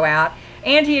to go out.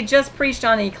 And he had just preached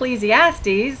on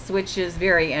Ecclesiastes, which is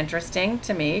very interesting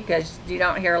to me because you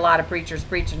don't hear a lot of preachers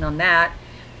preaching on that.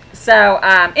 So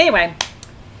anyway,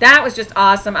 that was just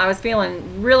awesome. I was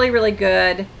feeling really, really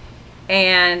good.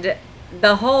 And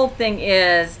the whole thing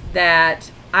is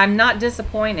that I'm not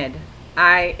disappointed.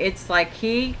 It's like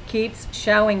he keeps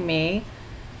showing me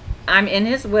I'm in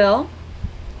his will,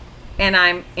 and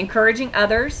I'm encouraging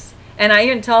others. And I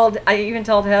even told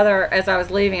Heather as I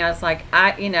was leaving, I was like,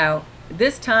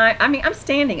 this time, I'm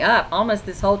standing up almost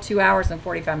this whole 2 hours and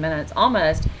 45 minutes,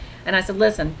 almost. And I said,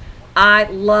 listen, I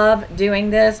love doing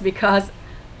this because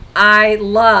I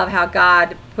love how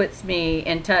God puts me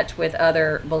in touch with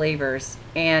other believers.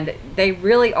 And they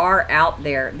really are out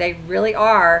there. They really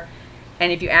are.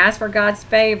 And if you ask for God's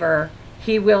favor,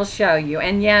 he will show you.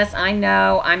 And yes, I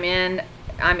know I'm in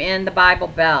the Bible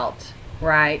Belt,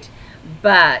 right?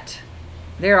 But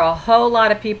there are a whole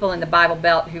lot of people in the Bible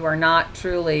Belt who are not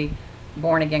truly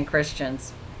born-again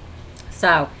Christians.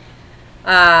 So,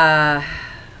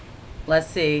 let's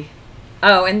see.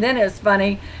 Oh, and then it was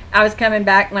funny. I was coming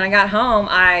back. When I got home,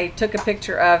 I took a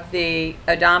picture of the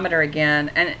odometer again.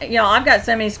 And, I've got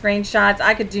so many screenshots.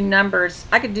 I could do numbers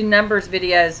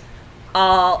videos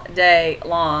all day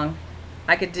long.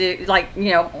 I could do,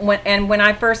 when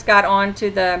I first got on to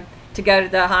go to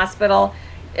the hospital,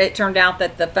 it turned out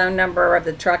that the phone number of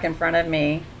the truck in front of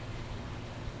me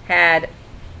had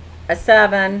a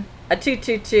 7, a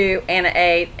 222, and an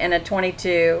 8, and a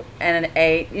 22, and an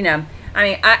 8.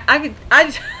 I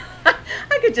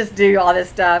could just do all this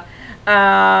stuff.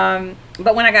 But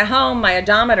when I got home, my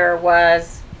odometer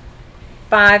was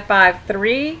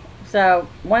 553. So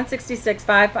 166,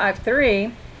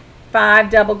 553, 5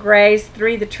 double grace,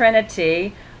 3 the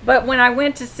Trinity. But when I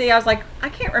went to see, I was like, I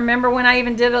can't remember when I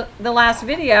even did the last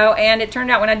video. And it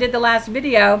turned out when I did the last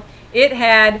video, it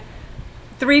had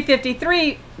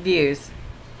 353 views.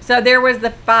 So there was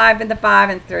the 5 and the 5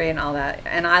 and 3 and all that.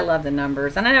 And I love the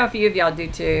numbers. And I know a few of y'all do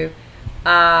too.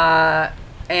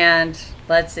 And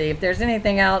let's see if there's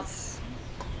anything else.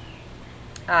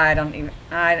 I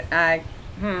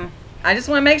just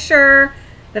want to make sure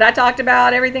that I talked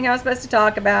about everything I was supposed to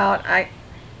talk about.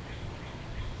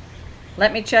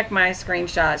 Let me check my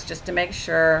screenshots just to make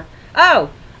sure.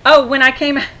 Oh, when I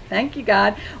came, thank you,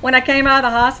 God. When I came out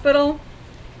of the hospital,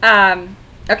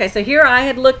 okay, so here I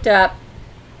had looked up,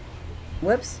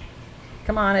 whoops,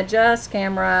 come on, adjust,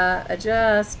 camera,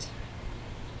 adjust.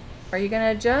 Are you going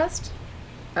to adjust?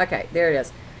 Okay, there it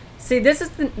is. See, this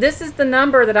is the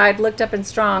number that I'd looked up in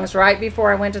Strong's right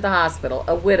before I went to the hospital,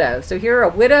 a widow. So here a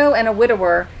widow and a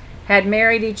widower had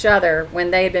married each other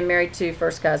when they had been married to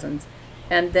first cousins.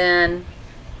 And then,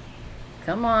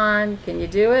 come on, can you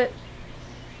do it?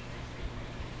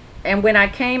 And when I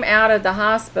came out of the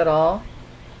hospital,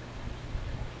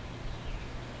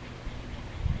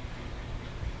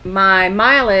 my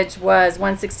mileage was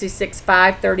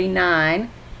 166,539,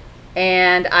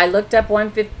 and I looked up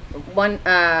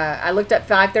I looked up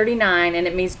 539, and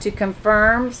it means to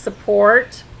confirm,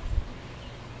 support,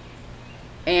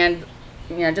 and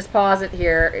just pause it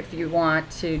here if you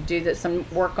want to do some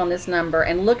work on this number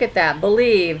and look at that.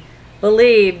 Believed,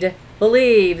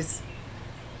 believes,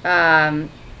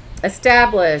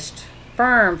 established,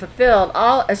 firm, fulfilled,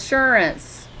 all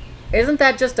assurance, Isn't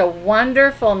that just a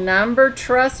wonderful number?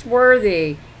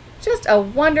 Trustworthy. Just a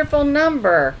wonderful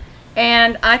number.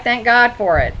 And I thank God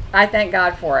for it. I thank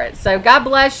God for it. So God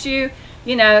bless you.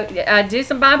 You know, do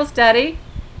some Bible study.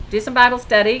 Do some Bible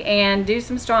study and do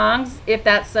some Strongs if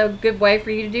that's a good way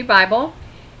for you to do Bible.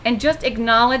 And just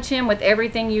acknowledge Him with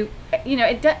everything you know,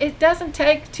 it doesn't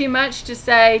take too much to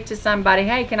say to somebody,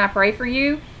 hey, can I pray for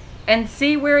you? And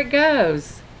see where it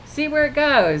goes. See where it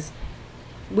goes.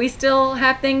 We still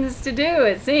have things to do,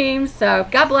 it seems. So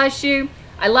God bless you.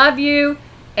 I love you.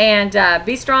 And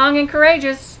be strong and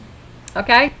courageous.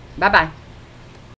 Okay? Bye-bye.